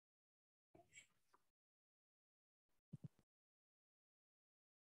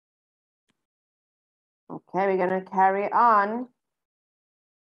Okay, we're going to carry on.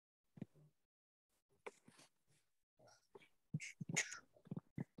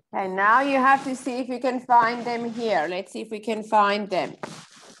 Okay, now you have to see if you can find them here. Let's see if we can find them.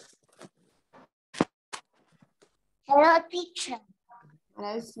 Hello, teacher.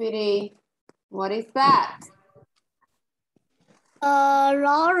 Hello, sweetie. What is that? A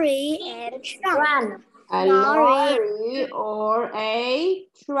lorry and truck. A lorry or a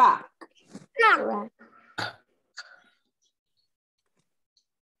truck? Truck.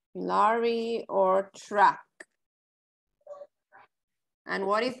 Lorry or truck. And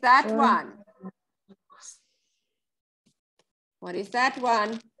what is that one? What is that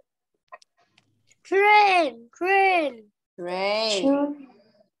one? Train. Train.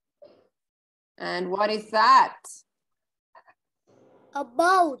 And what is that? A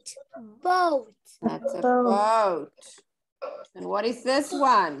boat. That's a boat. And what is this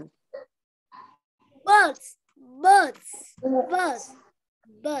one? Bus.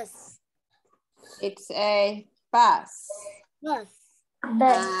 It's a bus.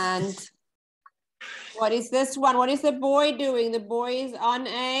 And what is this one? What is the boy doing? The boy is on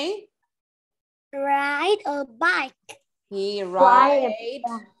a? Ride a bike. He ride a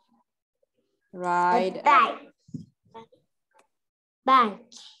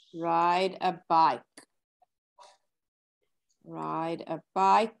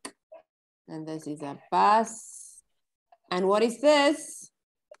bike. And this is a bus. And what is this?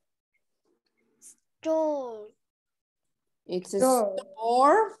 Store. It's a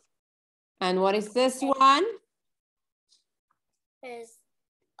store. And what is this one? It's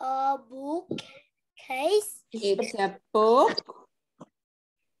a bookcase. It's a book.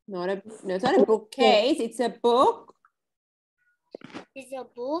 No, it's not a bookcase. It's a book. It's a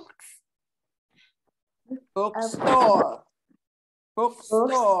book. Bookstore.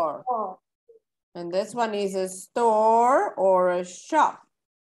 Bookstore. And this one is a store or a shop.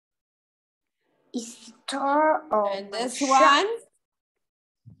 Store or and this shop. one?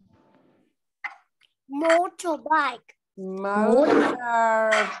 Motorbike.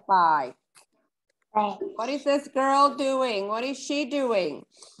 Motorbike. What is this girl doing? What is she doing?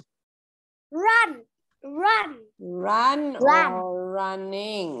 Run. Or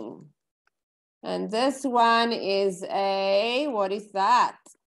running. And this one is a, what is that?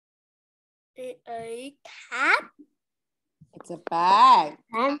 A cap. It's a bag.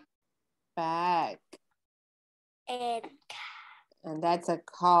 And And that's a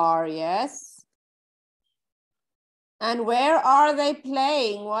car, yes. And where are they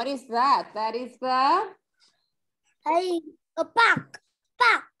playing? What is that? That is the? a park.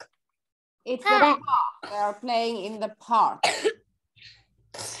 It's the park. They are playing in the park.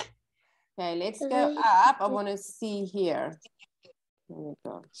 Okay, let's go up. I want to see here. Here we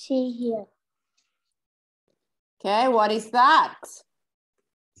go. See here. Okay, what is that?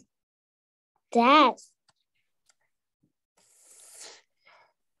 Desk.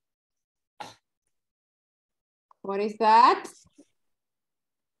 What is that?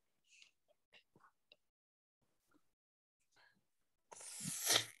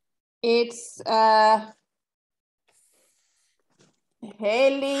 It's a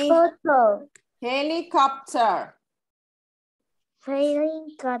helicopter. Helicopter.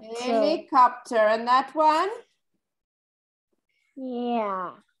 And that one?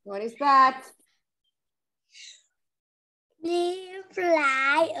 Yeah. What is that?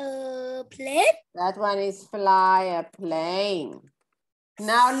 Fly a plane. That one is fly a plane.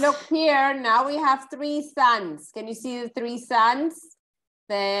 Now look here. Now we have three suns. Can you see the three suns?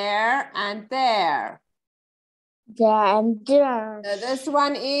 There and there. There and there. So this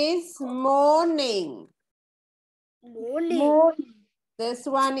one is morning. Morning. This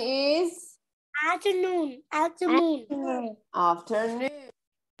one is? Afternoon. Afternoon.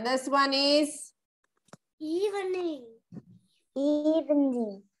 This one is? Evening.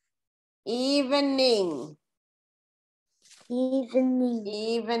 Evening.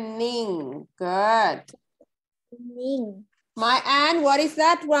 Good. Evening. My Anne, what is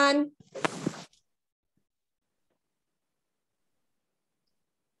that one?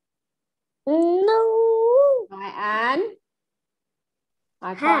 No. My Anne?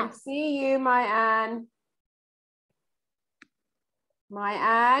 I can't see you, my Anne. My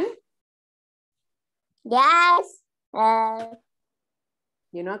Anne? Yes.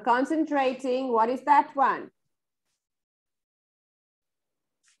 You're not concentrating. What is that one?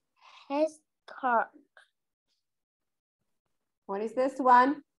 His car. What is this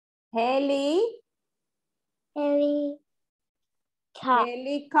one? Helicopter.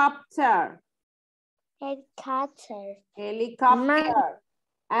 Helicopter.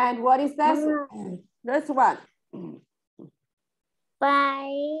 And what is this? This one.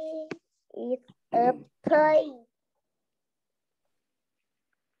 Fire is a plane.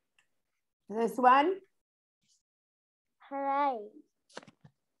 This one. Plane.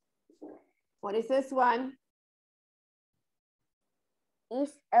 What is this one?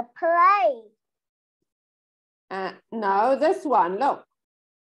 It's a plane. No, this one, look.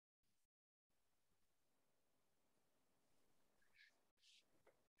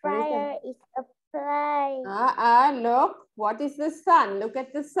 Fire is a plane. Look. What is the sun? Look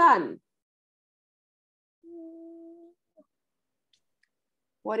at the sun.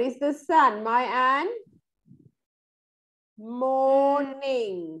 What is the sun, my Anne?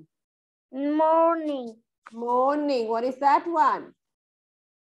 Morning. Morning. Morning. What is that one?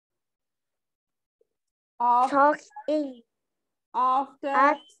 Talking.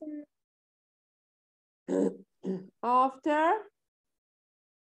 After. After.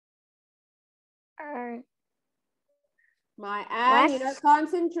 My Anne, What? you're not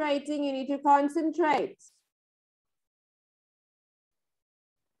concentrating. You need to concentrate.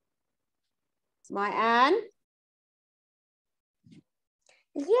 My Anne?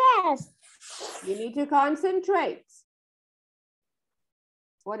 Yes. You need to concentrate.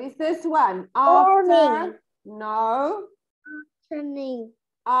 What is this one? Morning. After? No. Afternoon.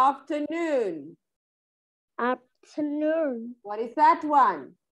 Afternoon. Afternoon. What is that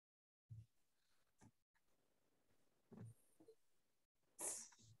one?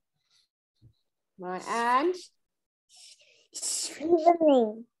 My Anne?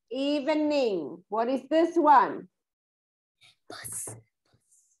 Evening. Evening. What is this one? Bus.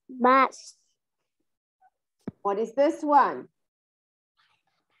 What is this one?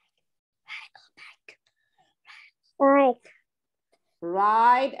 Bike.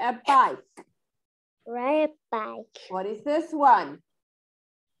 Ride a bike. Ride a bike. What is this one?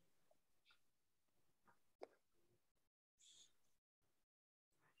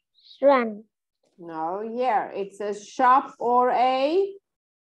 Run. No, here. It's a shop or a?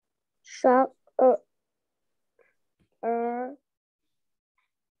 Shop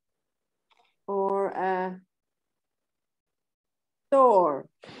Or a store.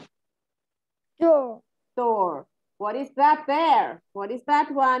 door. Store. What is that there? What is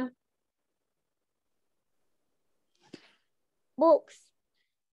that one? Books.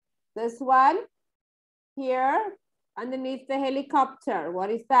 This one here underneath the helicopter.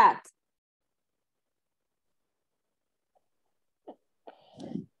 What is that?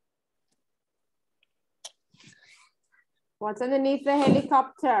 What's underneath the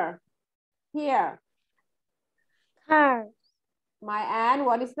helicopter? Here. Car. My Anne,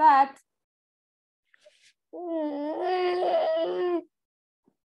 what is that?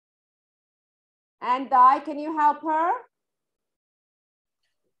 And Di, can you help her?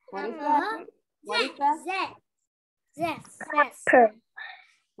 What is that? What is that?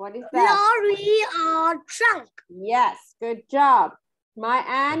 What is that? Lorry or trunk. Yes, good job. My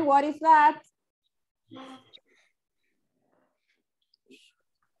Anne, what is that?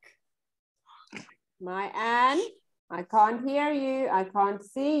 My Anne, I can't hear you. I can't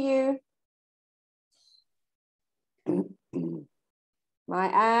see you. My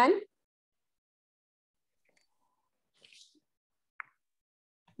Anne.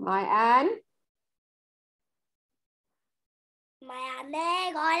 My Anne. Mày Anh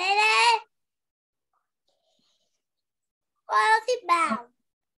ơi, gọi đây đi. Gọi tiếp vào.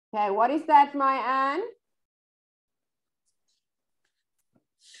 Okay, what is that, my Anne?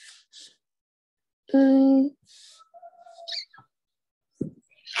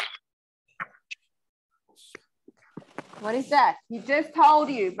 What is that? He just told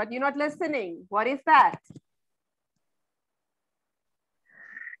you, but you're not listening. What is that?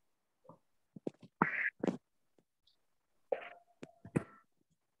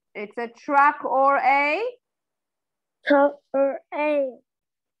 It's a truck or a? Truck or a?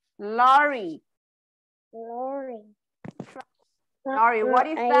 Lorry. Lorry. Lorry, what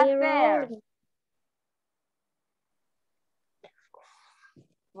is that there?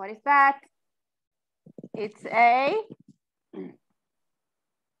 What is that? It's a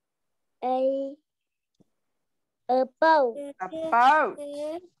boat. A boat.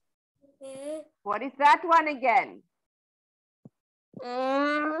 What is that one again?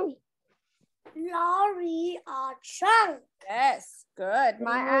 Lorry or trunk. Yes, good.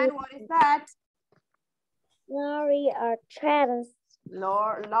 My Anne, what is that? Lorry or trans.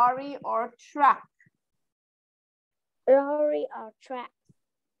 Lorry or truck. Lorry or truck.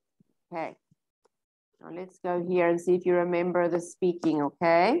 Okay. Now let's go here and see if you remember the speaking,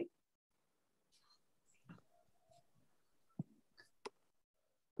 okay?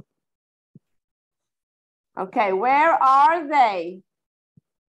 Okay, where are they?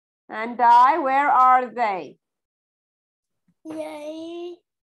 And where are they? They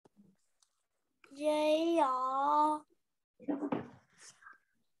are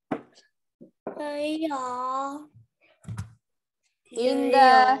In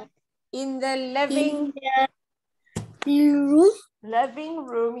the living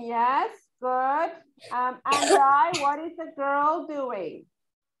room, yes, good. And what is the girl doing?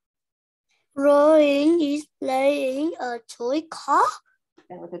 Rowan is playing a toy car.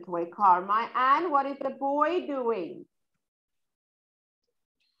 That was a toy car. My Anne, what is the boy doing?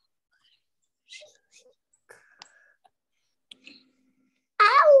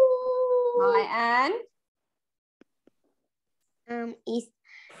 Ow! My Anne?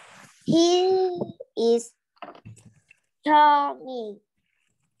 He is drawing.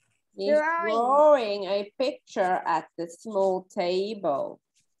 He's drawing a picture at the small table.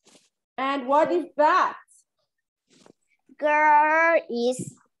 And what is that? Girl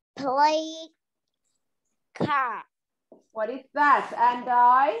is playing car. What is that? And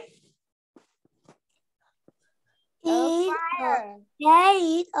It's fire.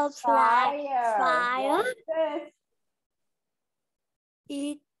 It's a fire. What is this?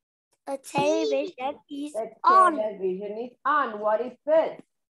 It's a television is The on. television is on. What is this?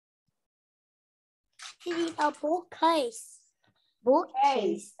 It is a bookcase.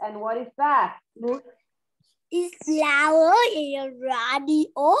 Bookcase. And what is that? It's flower in a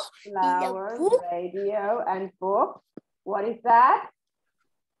radio. Flowers, radio, and book. What is that?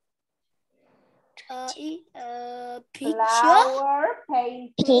 It's a picture. Flower,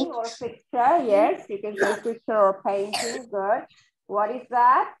 painting, or picture. Yes, you can say picture or painting. Good. What is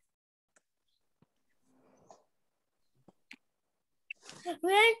that?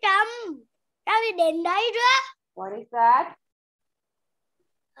 What is that?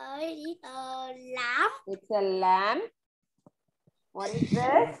 It's a lamp. It's a lamp. What is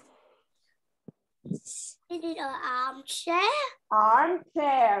this? It is an armchair.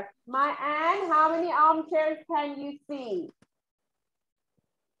 Armchair. My Anne, how many armchairs can you see?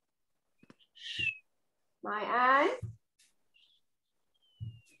 My Anne?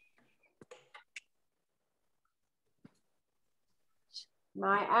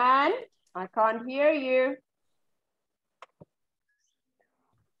 My Anne, I can't hear you.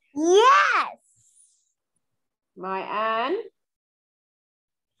 Yes. My Anne,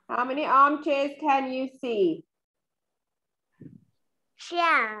 how many armchairs can you see?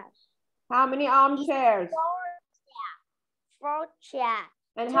 Chairs. How many armchairs? Four chairs.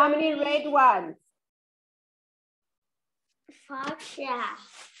 And how many red ones? 4 chairs.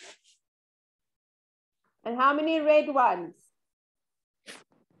 And how many red ones?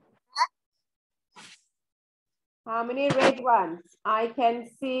 How many red ones? I can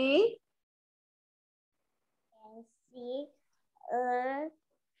see.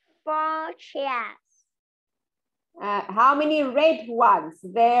 4 chairs. How many red ones?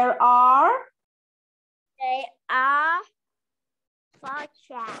 There are 4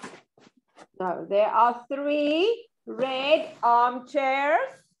 chairs. No, there are 3 red armchairs.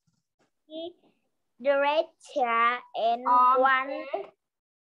 The red chair and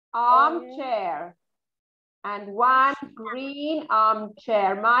armchair. And 1 green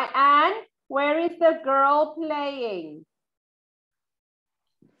armchair. My Anne, where is the girl playing?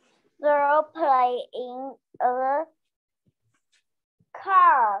 Girl playing a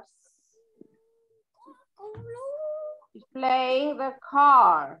cars. She's playing the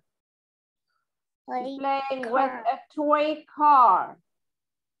car. She's playing with a toy car.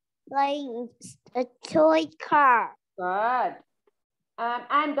 Playing a toy car. Good.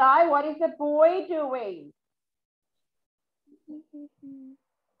 And what is the boy doing?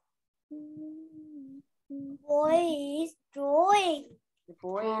 Boy is drawing. The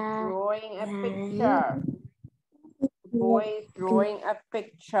boy is drawing a picture. The boy is drawing a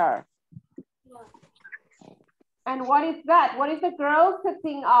picture. And what is that? What is the girl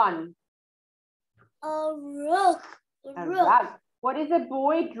sitting on? A rug. A rug. What is the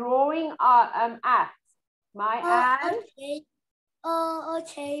boy drawing at? My Anne? A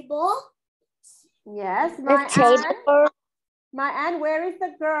table. Yes, my Anne. My Anne, where is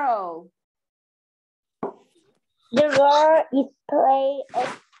the girl? The girl is playing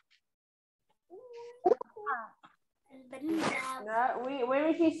No, where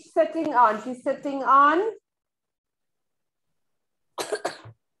is she sitting on? She's sitting on?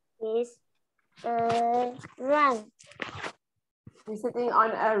 Is a rug. She's sitting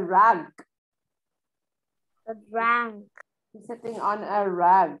on a rug. A rug. She's sitting on a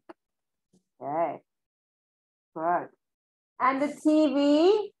rug. Okay. Good. And the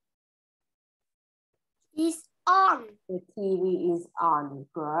TV? is on. The TV is on.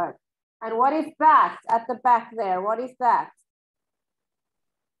 Good. And what is that at the back there? What is that?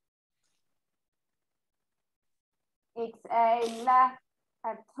 It's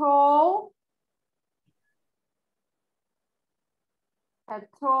a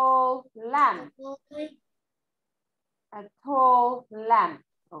tall lamp. A tall lamp.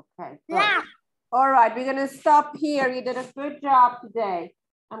 Okay. Good. Lamp. All right, we're going to stop here. You did a good job today.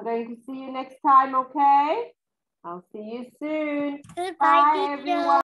 I'm going to see you next time, okay? I'll see you soon. Goodbye, Bye, teacher. everyone.